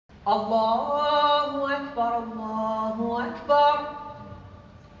Allahu Akbar, Allahu Akbar.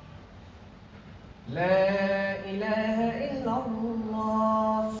 La ilaha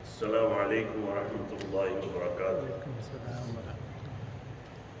illallah. Assalamu alaikum wa rahmatullahi wa barakatuh.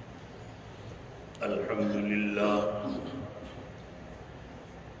 Alhamdulillah.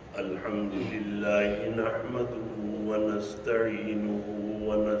 Alhamdulillah nahmaduhu wa nasta'inuhu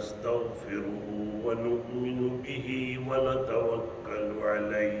wa nastaghfiruhu wa nu'minu bihi wa natawakkalu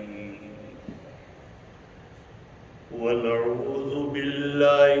alayhi wa na'udhu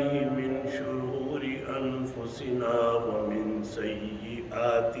billahi min shururi anfusina wa min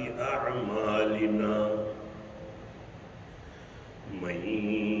sayyiati a'malina. من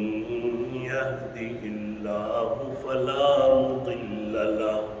يهده الله فلا مضل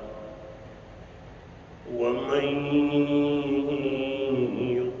له ومن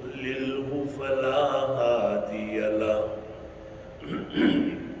يضلله فلا هادي له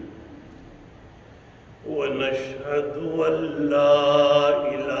ونشهد أن لا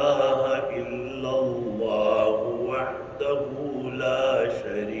إله إلا الله وحده لا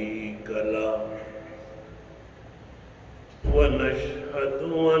شريك له ونشهد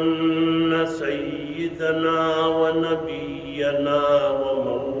أن سيدنا ونبينا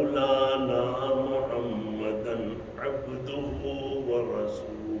ومولانا محمدا عبده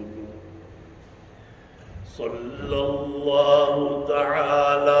ورسوله صلى الله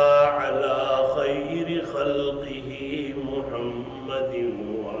تعالى على خير خلقه محمد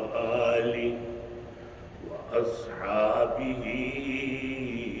وآله وأصحابه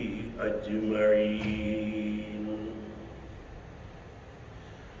أجمعين.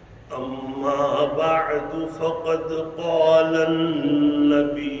 أما بعد فقد قال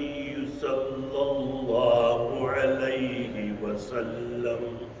النبي صلى الله عليه وسلم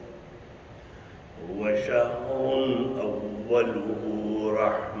وشهر أوله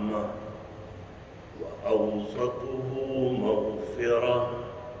رحمة وأوسطه مغفرة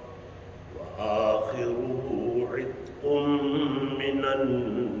وآخره عتق من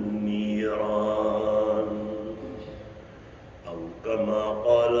النيران كما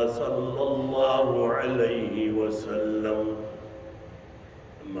قال صلى الله عليه وسلم.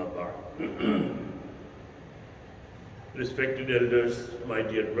 أما بعد. Respected elders, my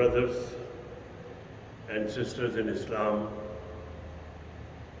dear brothers and sisters in Islam,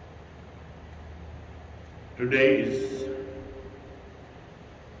 today is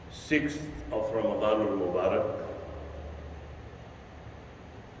 6th of Ramadan al-Mubarak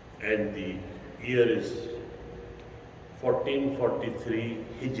and the year is 1443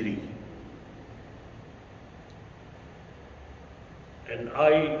 Hijri, and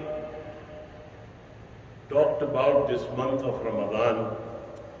I talked about this month of Ramadan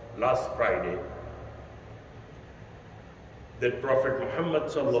last Friday, that Prophet Muhammad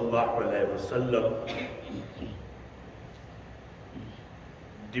sallallahu alaihi wasallam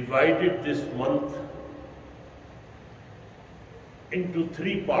divided this month into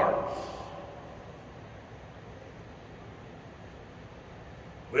 3 parts.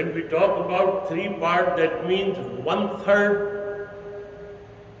 When we talk about 3 parts, that means 1/3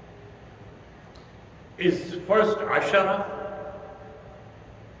 is first Ashara,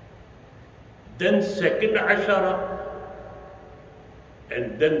 then second Ashara,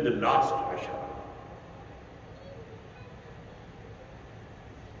 and then the last Ashara.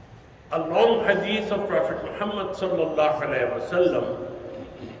 A long hadith of Prophet Muhammad sallallahu alaihi wasallam,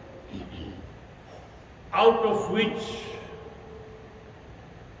 out of which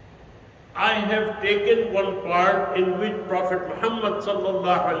I have taken one part in which Prophet Muhammad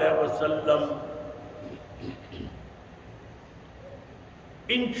sallallahu alaihi wasallam,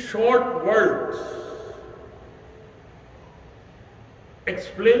 in short words,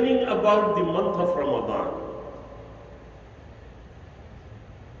 explaining about the month of Ramadan.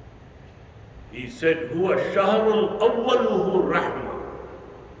 He said, "Huwa shahrun awwaluhu rahmah."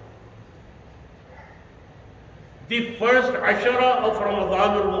 The first Ashara of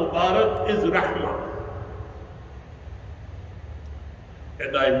Ramadan al-Mubarak is Rahmah.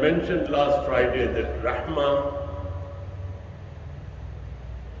 And I mentioned last Friday that Rahmah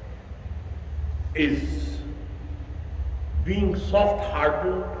is being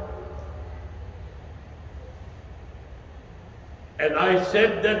soft-hearted. And I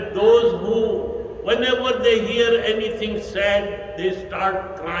said that those who, whenever they hear anything sad, they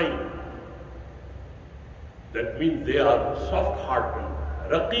start crying. That means they are soft-hearted,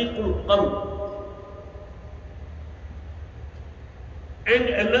 raqiqul qalb. And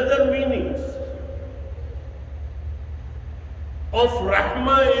another meanings of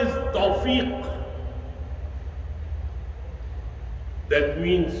Rahmah is tawfiq. That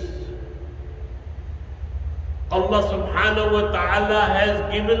means Allah subhanahu wa ta'ala has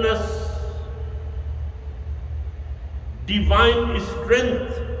given us divine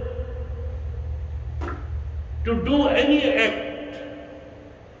strength to do any act.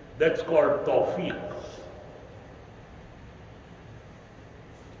 That's called tawfiq.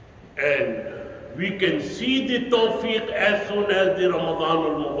 And we can see the tawfiq as soon as the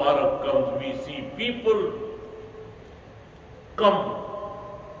Ramadan al-Mubarak comes. We see people come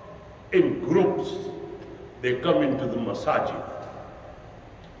in groups. They come into the Masjid.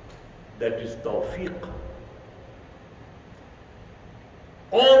 That is tawfiq.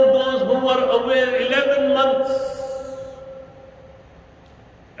 All those who were away 11 months,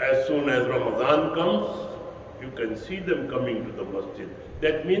 as soon as Ramadan comes, you can see them coming to the Masjid.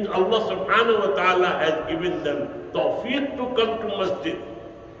 That means Allah subhanahu wa ta'ala has given them tawfiq to come to Masjid.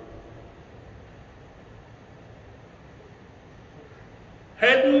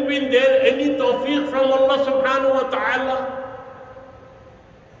 Hadn't been there any tawfiq from Allah subhanahu wa ta'ala,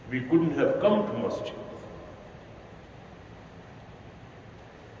 we couldn't have come to Masjid.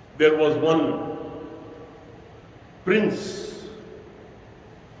 There was one prince.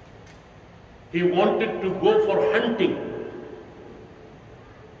 He wanted to go for hunting.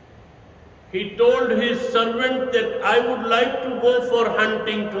 He told his servant that I would like to go for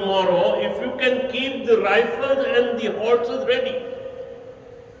hunting tomorrow if you can keep the rifles and the horses ready.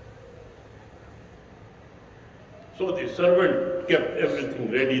 So the servant kept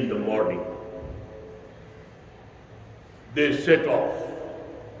everything ready in the morning. They set off.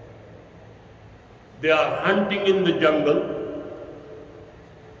 They are hunting in the jungle.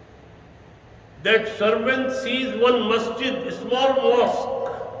 That servant sees one masjid, a small mosque.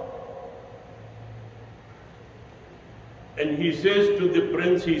 And he says to the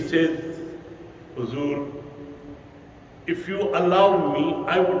prince, he says, Huzur, if you allow me,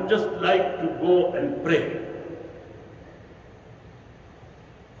 I would just like to go and pray.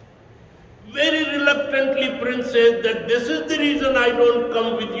 Very reluctantly, prince says that this is the reason I don't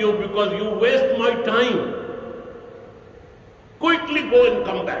come with you, because you waste my time. Quickly go and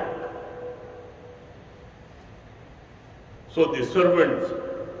come back. So the servant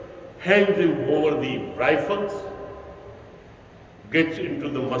hands him over the rifles, gets into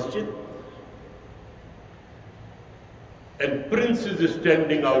the masjid, and prince is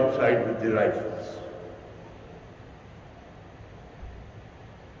standing outside with the rifles.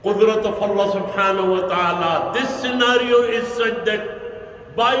 Qudrat of Allah subhanahu wa ta'ala, this scenario is such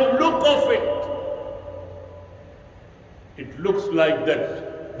that by look of it looks like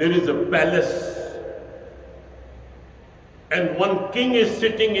that there is a palace and one king is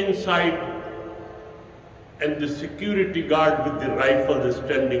sitting inside and the security guard with the rifle is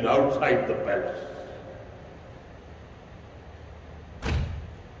standing outside the palace.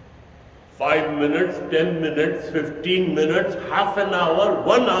 5 minutes, 10 minutes, 15 minutes, half an hour,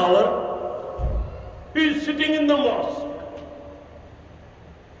 1 hour, he is sitting in the mosque.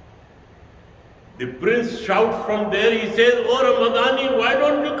 The prince shouts from there, he says, "Oh Ramadani, why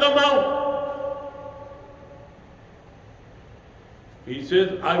don't you come out?" He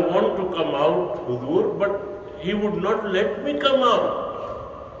says, "I want to come out, Huzur, but he would not let me come out.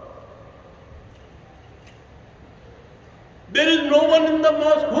 There is no one in the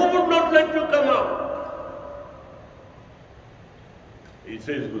mosque who would not let you come out." He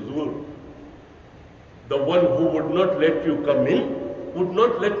says, "Huzur, the one who would not let you come in would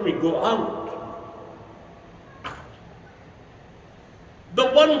not let me go out. The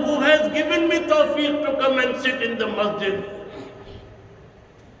one who has given me tawfiq to come and sit in the masjid,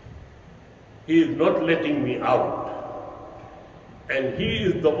 he is not letting me out. And he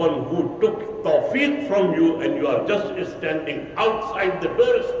is the one who took tawfiq from you and you are just standing outside the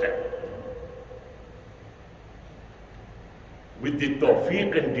doorstep. With the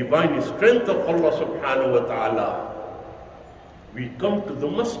tawfiq and divine strength of Allah subhanahu wa ta'ala, we come to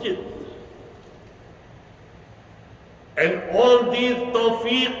the masjid. And all these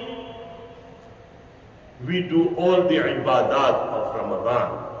tawfiq, we do all the ibadat of Ramadan.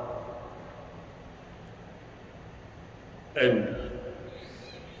 And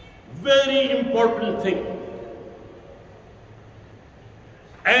very important thing,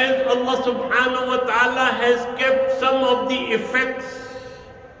 as Allah subhanahu wa ta'ala has kept some of the effects,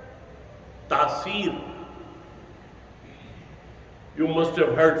 ta'seer. You must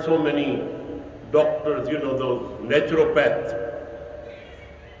have heard so many doctors, those naturopaths.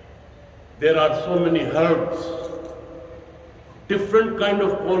 There are so many herbs, different kind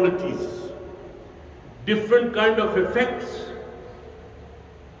of qualities, different kind of effects.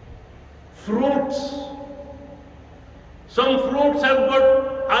 Fruits, Some fruits have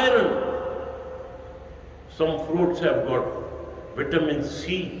got iron. Some fruits have got vitamin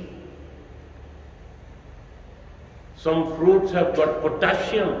C. Some fruits have got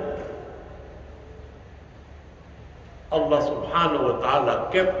potassium. Allah subhanahu wa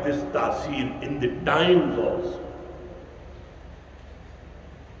ta'ala kept this ta'seer in the times also.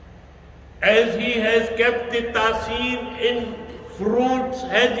 As He has kept the ta'seer in fruits,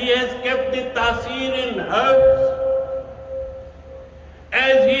 as He has kept the ta'seer in herbs,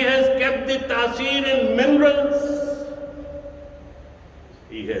 as He has kept the ta'seer in minerals,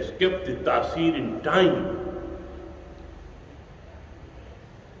 He has kept the ta'seer in time.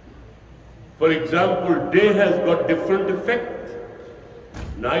 For example, day has got different effect,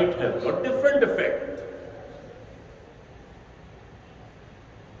 night has got different effect.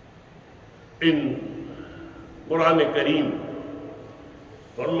 In Quran Kareem,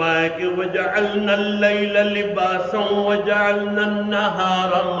 फरमाया कि वजअलना अल-लैल लिबासन वजअलना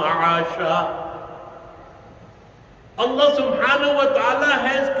अन-नहार मआशा. Allah subhanahu wa ta'ala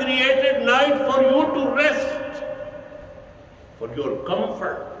has created night for you to rest, for your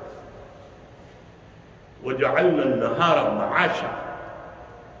comfort. وَجَعَلْنَا النَّهَارَ مَعَاشًا.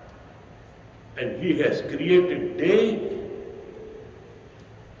 And He has created day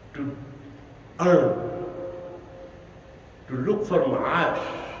to earn, to look for ma'ash.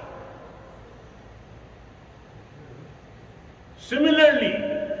 Similarly,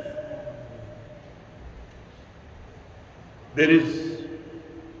 there is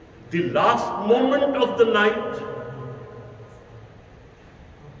the last moment of the night.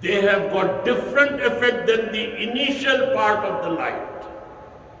 They have got different effect than the initial part of the night.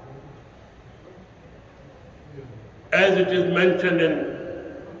 As it is mentioned in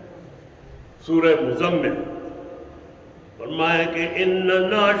Surah Nizamul, फरमाया कि इन्ना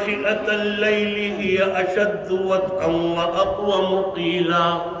नाशिअतल लैली हिय अशद्दु वतअन व अक़वमु क़ीला.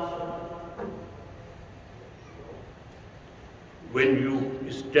 When you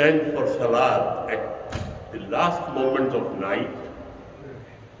stand for salat at the last moment of night,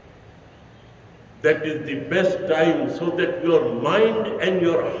 that is the best time so that your mind and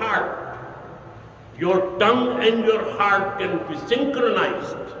your heart, your tongue and your heart can be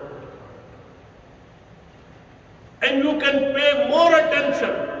synchronized. And you can pay more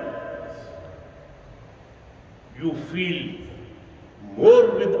attention. You feel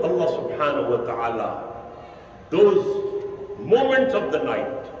more with Allah subhanahu wa ta'ala. Those moments of the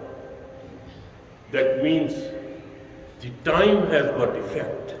night. That means the time has got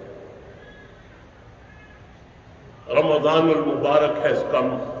effect. Ramadan al-Mubarak has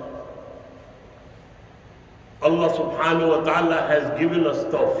come. Allah subhanahu wa ta'ala has given us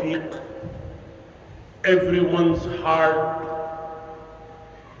tawfiq. Everyone's heart,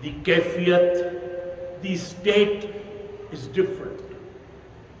 the kafiyat, the state is different.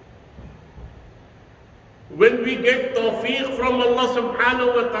 When we get tawfiq from Allah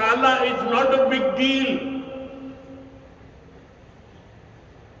subhanahu wa ta'ala, it's not a big deal.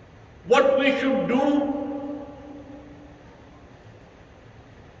 What we should do,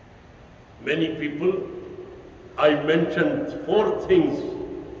 many people, I mentioned 4 things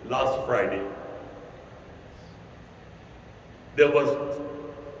last Friday. There was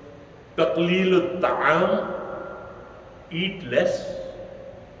taqleel al-ta'am, eat less.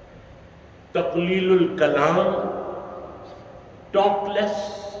 Taqleel al-kalam, talk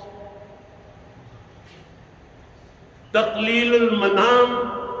less. Taqleel al-manam,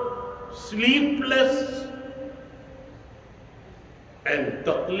 sleep less. And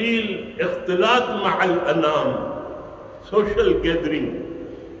taqleel ikhtilat ma'al anam, social gathering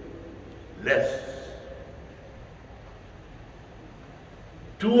less.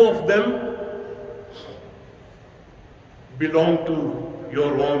 2 of them belong to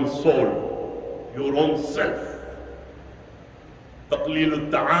your own soul, your own self. Taqleel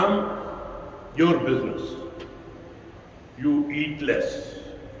al-ta'am, your business. You eat less.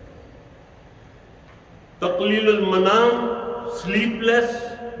 Taqleel al-manam, sleep less,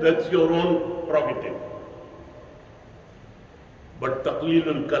 that's your own prerogative. But taqleel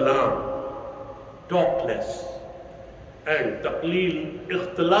al-kalam, talk less. And taqleel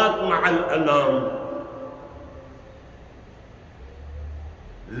ikhtilat ma'al anam,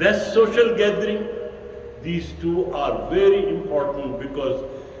 less social gathering. These 2 are very important because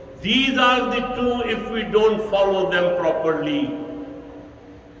these are the 2, if we don't follow them properly,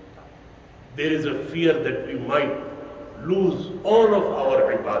 there is a fear that we might lose all of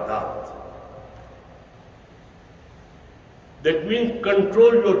our ibadat. That means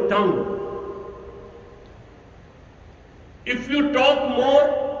control your tongue. If you talk more,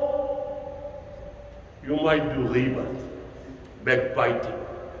 you might do ghibah. backbiting.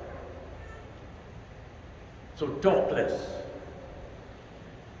 So talk less.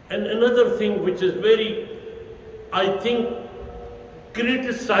 And another thing which is very, I think,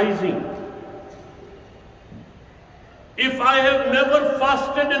 criticizing. If I have never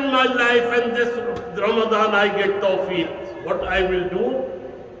fasted in my life and this Ramadan I get tawfiq, what I will do?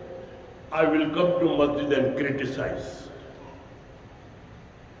 I will come to Masjid and criticize.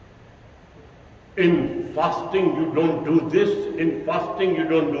 In fasting you don't do this, in fasting you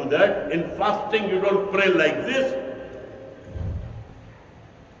don't do that, in fasting you don't pray like this.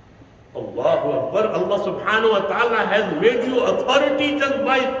 Allahu Akbar, Allah subhanahu wa ta'ala has made you authority just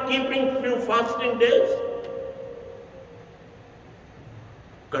by keeping few fasting days.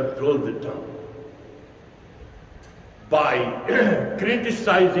 Control the tongue. By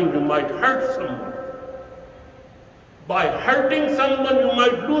criticizing, you might hurt someone. By hurting someone, you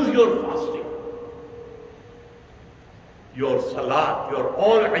might lose your fasting, your salat, your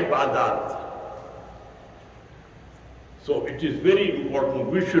all ibadat. So it is very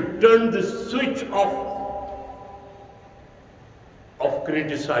important. We should turn the switch off of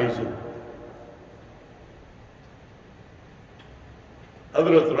criticizing.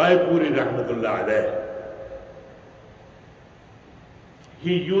 Hazrat Raipuri Rahmatullah alayh,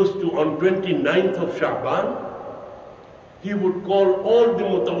 he used to, on 29th of Sha'ban, he would call all the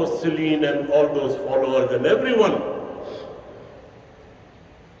mutawassilin and all those followers and everyone.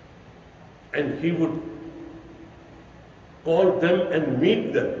 And he would call them and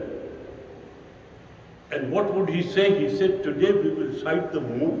meet them. And what would he say? He said, today we will sight the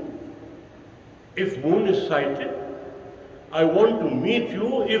moon. If moon is sighted, I want to meet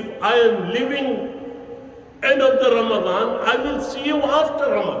you. If I am living end of the Ramadan, I will see you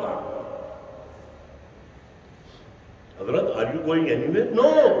after Ramadan. Hazrat, are you going anywhere?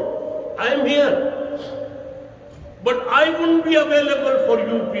 No, I am here. But I won't be available for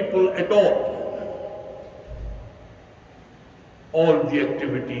you people at all. All the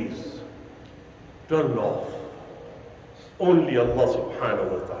activities turn off. Only Allah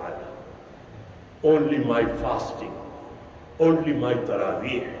subhanahu wa ta'ala. Only my fasting. Only my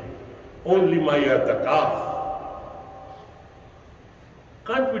taraweeh. Only my i'tikaf.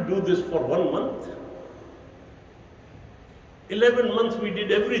 Can't we do this for 1 month? 11 months we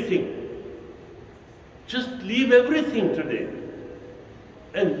did everything. Just leave everything today.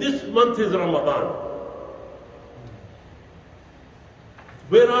 And this month is Ramadan.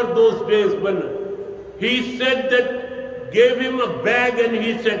 Where are those days when he said that, gave him a bag and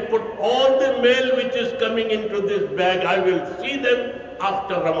he said, put all the mail which is coming into this bag, I will see them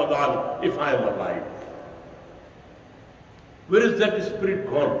after Ramadan if I am alive. Where is that spirit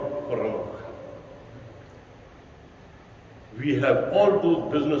gone for Ramadan? We have all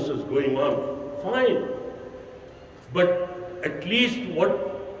those businesses going on, fine. But at least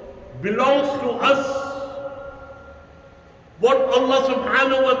what belongs to us, what Allah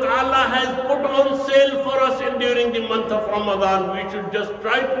subhanahu wa ta'ala has put on sale for us during the month of Ramadan, we should just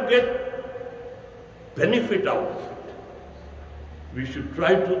try to get benefit out of it. We should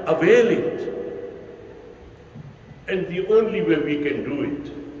try to avail it. And the only way we can do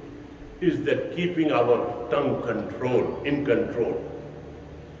it is that keeping our tongue in control.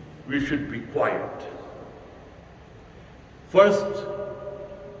 We should be quiet. First,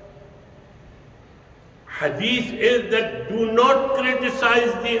 hadith is that do not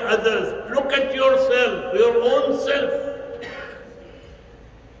criticize the others. Look at yourself, your own self.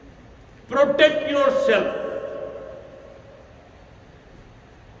 Protect yourself.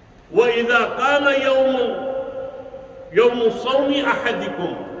 وَإِذَا كَانَ يَوْمُ صَوْمِ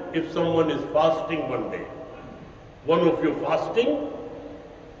أَحَدِكُمْ. If someone is fasting one day, one of you fasting,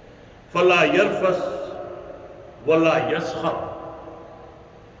 فَلَا يَرْفَسْ وَلَا يَسْخَرْ.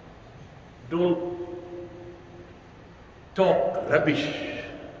 Don't talk rubbish.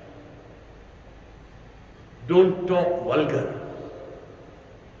 Don't talk vulgar.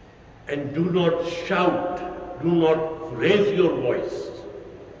 And do not shout. Do not raise your voice.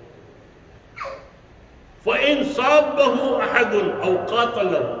 فَإِنْ صَابَّهُ أَحَدٌ أَوْ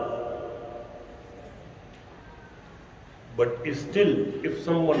قَاتَلَهُ. But still, if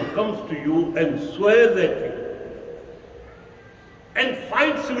someone comes to you and swears at you and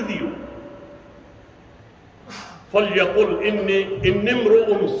fights with you, فَلْيَقُلْ إِنِّي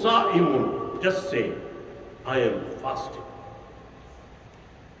امْرُؤٌ صَائِمٌ. Just say, I am fasting.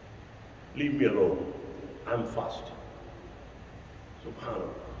 Leave me alone. I am fasting. Subhanallah.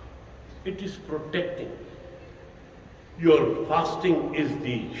 It is protecting. Your fasting is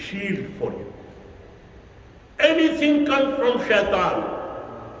the shield for you. Anything comes from shaitan,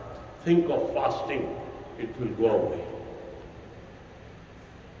 think of fasting, it will go away.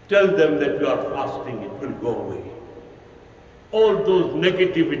 Tell them that you are fasting, it will go away. All those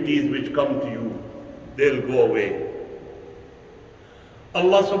negativities which come to you, they'll go away.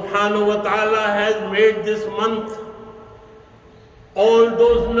 Allah subhanahu wa ta'ala has made this month, all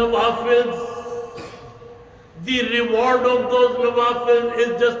those nawafils, the reward of those nawafils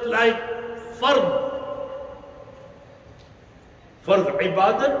is just like fard. Fard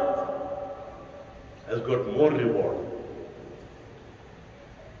ibadat has got more reward.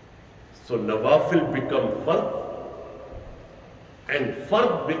 So nawafil become fard, and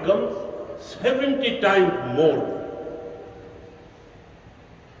fard becomes 70 times more.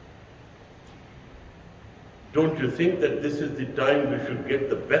 Don't you think that this is the time we should get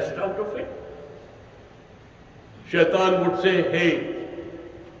the best out of it? Shaitan would say, hey,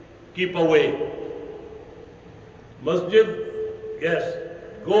 keep away. Masjid, yes,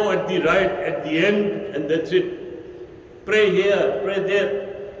 go at the right, at the end, and that's it. Pray here, pray there.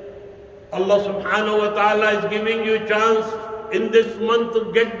 Allah subhanahu wa ta'ala is giving you a chance in this month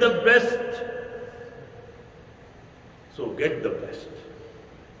to get the best. So get the best.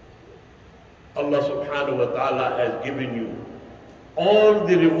 Allah subhanahu wa ta'ala has given you all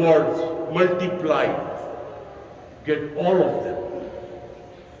the rewards multiplied. Get all of them.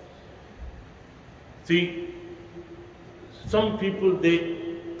 See, some people, they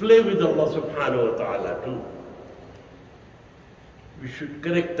play with Allah subhanahu wa ta'ala too. We should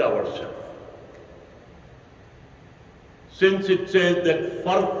correct ourselves. Since it says that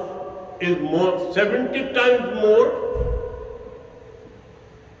fard is more, 70 times more,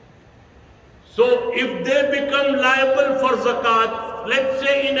 so if they become liable for zakat, let's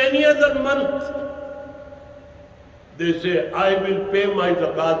say in any other month, they say, I will pay my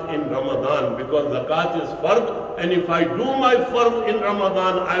zakat in Ramadan because zakat is fard, and if I do my fard in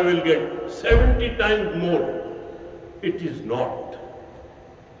Ramadan, I will get 70 times more. It is not.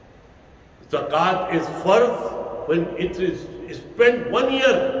 Zakat is fard when it is spent 1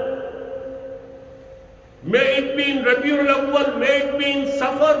 year. May it be in Rabiul Awwal, may it be in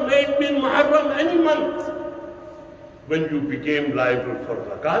Safar, may it be in Muharram, any month. When you became liable for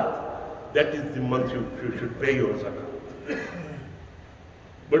zakat, that is the month you should pay your zakat.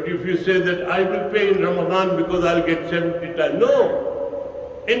 But if you say that I will pay in Ramadan because I'll get 70 times,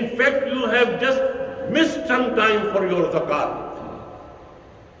 no. In fact, you have just missed some time for your zakat.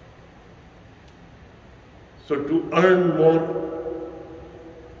 So to earn more,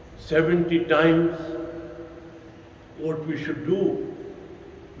 70 times, what we should do,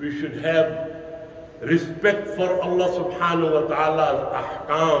 we should have respect for Allah subhanahu wa ta'ala's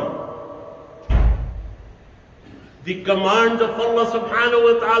ahkam. The command of Allah subhanahu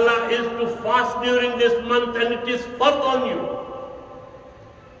wa ta'ala is to fast during this month, and it is fard on you.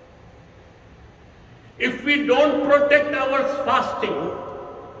 If we don't protect our fasting,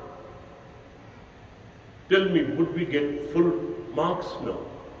 tell me, would we get full marks? No.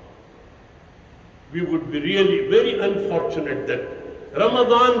 We would be really very unfortunate that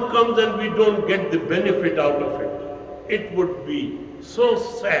Ramadan comes and we don't get the benefit out of it. It would be so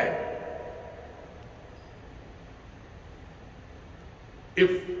sad.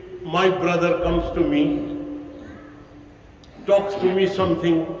 If my brother comes to me, talks to me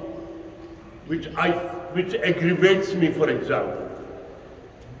something which aggravates me, for example,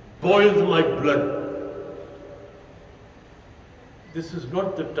 boils my blood, this is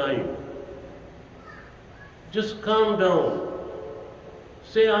not the time. Just calm down.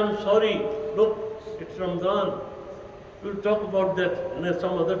 Say, I'm sorry. Look, it's Ramadan. We'll talk about that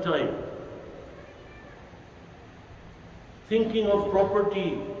some other time. Thinking of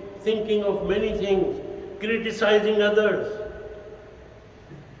property, thinking of many things, criticizing others.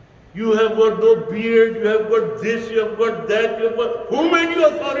 You have got no beard, you have got this, you have got that, you have got... Who made you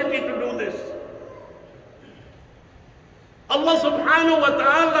authority to do this? Allah subhanahu wa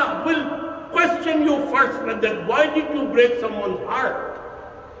ta'ala will question you first, but then why did you break someone's heart?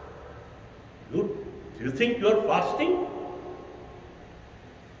 Do you think you are fasting?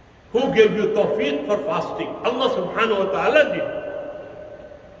 Who gave you tawfiq for fasting? Allah subhanahu wa ta'ala did.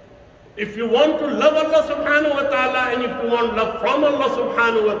 If you want to love Allah subhanahu wa ta'ala, and if you want love from Allah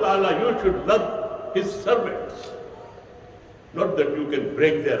subhanahu wa ta'ala, you should love His servants. Not that you can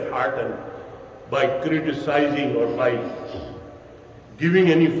break their heart and by criticizing or by giving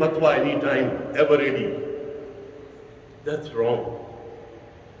any fatwa anytime, ever ready. That's wrong.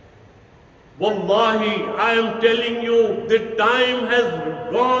 Wallahi, I am telling you, the time has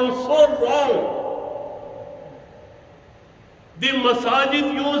gone so wrong. The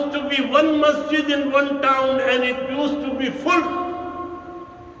masajid used to be one masjid in one town, and it used to be full.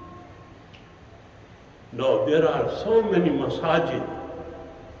 No, there are so many masajid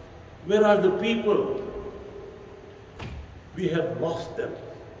Where are the people? We have lost them.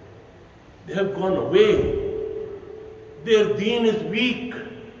 They have gone away. Their deen is weak.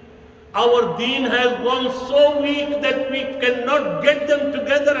 Our deen has gone so weak that we cannot get them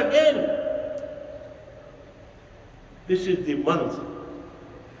together again. This is the month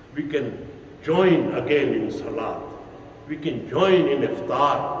we can join again in Salat. We can join in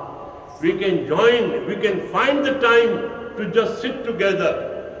Iftar. We can find the time to just sit together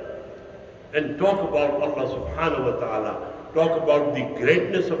and talk about Allah subhanahu wa ta'ala. Talk about the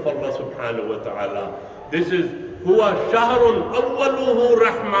greatness of Allah subhanahu wa ta'ala. This is huwa shahrun awwaluhu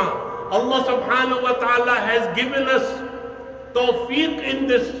rahmah. Allah subhanahu wa ta'ala has given us tawfiq in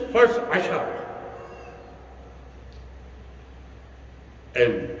this first Ashra.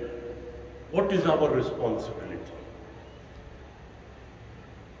 And what is our responsibility?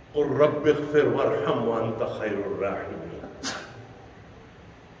 قُلْ رَبِّ اغْفِرْ وَارْحَمْ وَأَنْتَ خَيْرُ الرَّاحِمِينَ.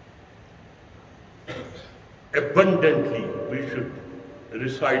 Abundantly we should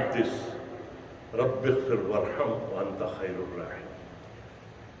recite this. رَبِّ اغْفِرْ وَارْحَمْ وَأَنْتَ خَيْرُ الرَّاحِمِينَ.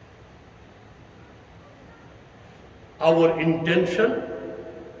 Our intention,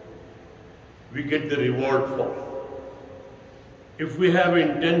 we get the reward for. If we have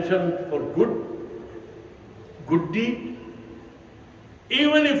intention for good deed,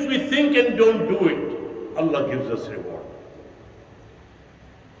 even if we think and don't do it, Allah gives us reward.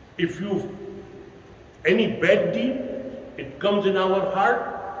 If any bad deed, it comes in our heart,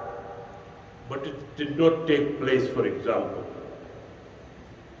 but it did not take place, for example.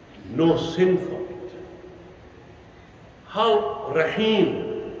 No sin for it. How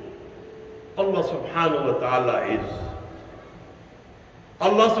Rahim Allah subhanahu wa ta'ala is.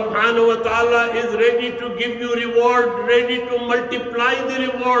 Allah subhanahu wa ta'ala is ready to give you reward, ready to multiply the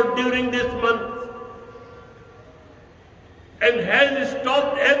reward during this month. And has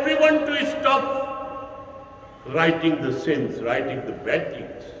stopped everyone to stop writing the sins, writing the bad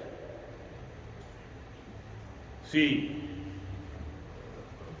deeds. See,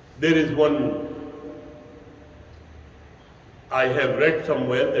 there is one, I have read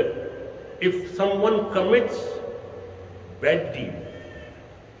somewhere that if someone commits bad deed,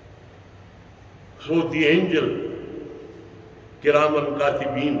 so the angel, Kiraman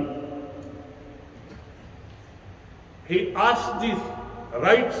Katibin, he asked the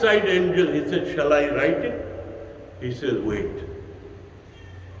right side angel, he said, shall I write it? He says, wait.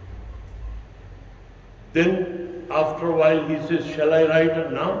 Then after a while he says, shall I write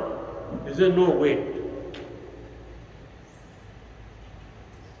it now? He said, no, wait.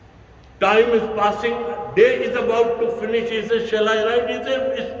 Time is passing, day is about to finish. He says, shall I write? He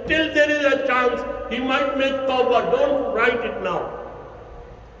said, still there is a chance. He might make tawbah. Don't write it now.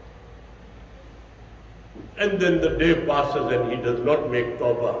 And then the day passes and he does not make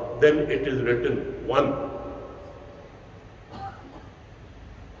tawbah. Then it is written 1.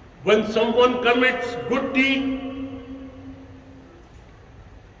 When someone commits good deed,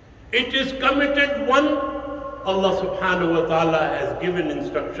 it is committed 1. Allah subhanahu wa ta'ala has given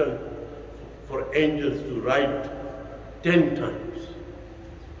instruction for angels to write 10 times.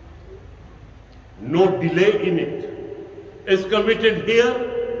 No delay in it. It's committed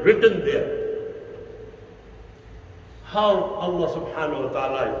here, written there. How Allah subhanahu wa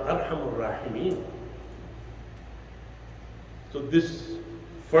ta'ala is Arhamur Rahimeen. So this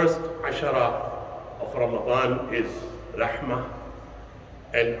first Ashra of Ramadan is Rahmah,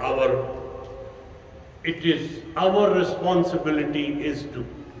 and it is our responsibility is to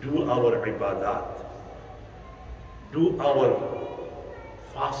do our ibadat, do our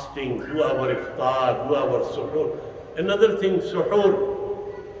fasting, do our iftar, do our suhoor. Another thing, suhoor.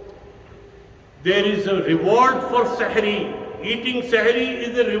 There is a reward for sahri. Eating sahri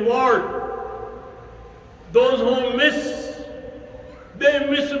is a reward. Those who miss, they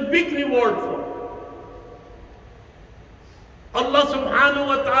miss a big reward for it. Allah subhanahu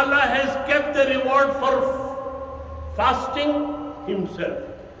wa ta'ala has kept the reward for fasting himself.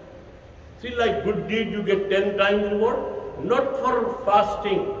 See, like good deed, you get 10 times reward. Not for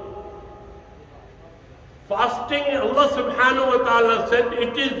fasting. Fasting, Allah subhanahu wa ta'ala said,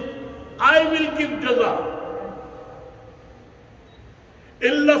 it is, I will give jaza.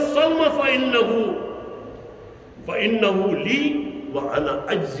 Illa sawma fa'innahu li wa ana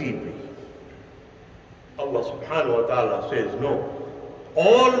ajzi bi. Allah subhanahu wa ta'ala says, no.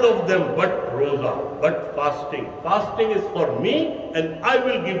 All of them but roza, but fasting. Fasting is for me and I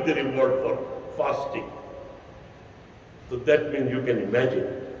will give the reward for fasting. So that means you can imagine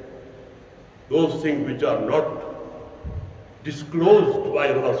those things which are not disclosed by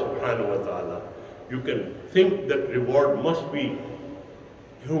Allah subhanahu wa ta'ala. You can think that reward must be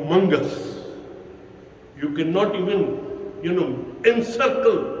humongous. You cannot even,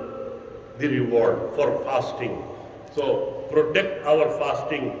 encircle the reward for fasting. So protect our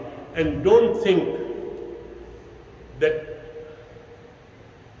fasting and don't think that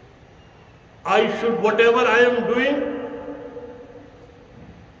whatever I am doing,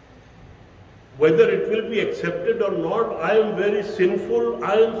 whether it will be accepted or not, I am very sinful,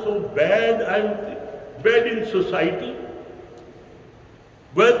 I am so bad, I am bad in society.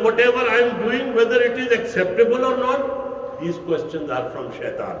 Well, whatever I am doing, whether it is acceptable or not, these questions are from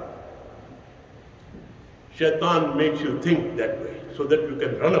Shaitan. Shaitan makes you think that way so that you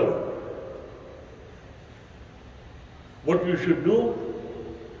can run away. What you should do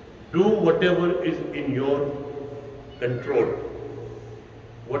whatever is in your control.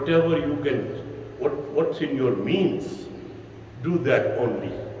 Whatever you can, what's in your means, do that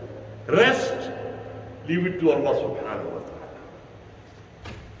only. Rest, leave it to Allah subhanahu wa ta'ala.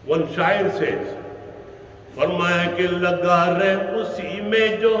 One shair says, फरमाया कि लगा रहे उसी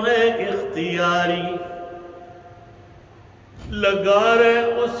में जो है इख्तियारी, लगा रहे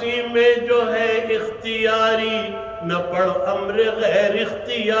उसी में जो है इख्तियारी, न पढ़ अम्र गैर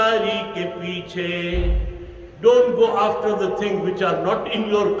इख्तियारी के पीछे. Don't go after the things which are not in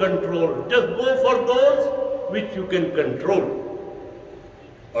your control. Just go for those which you can control.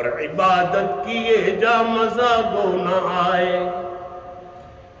 और इबादत किए जा मजा गो न आए,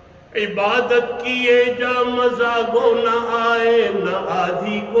 इबादत किए जा मजा गो न आए, न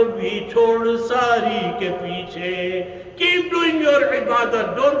आधी को भी छोड़ सारी के पीछे. Keep doing your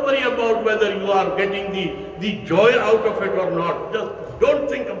ibadat. Don't worry about whether you are getting the joy out of it or not. Just don't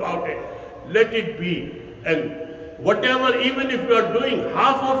think about it. Let it be. And whatever, even if you are doing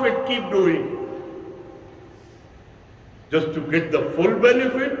half of it, keep doing. Just to get the full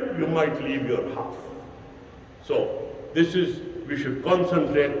benefit, you might leave your half. So, we should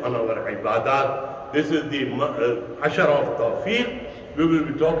concentrate on our ibadat. This is the Ashra of Tawfiq. We will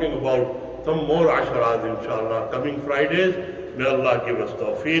be talking about some more Ashras inshallah coming Fridays. May Allah give us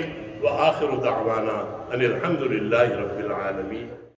Tawfiq. Wa akhiru da'wana anil hamdulillahi rabbil alameen.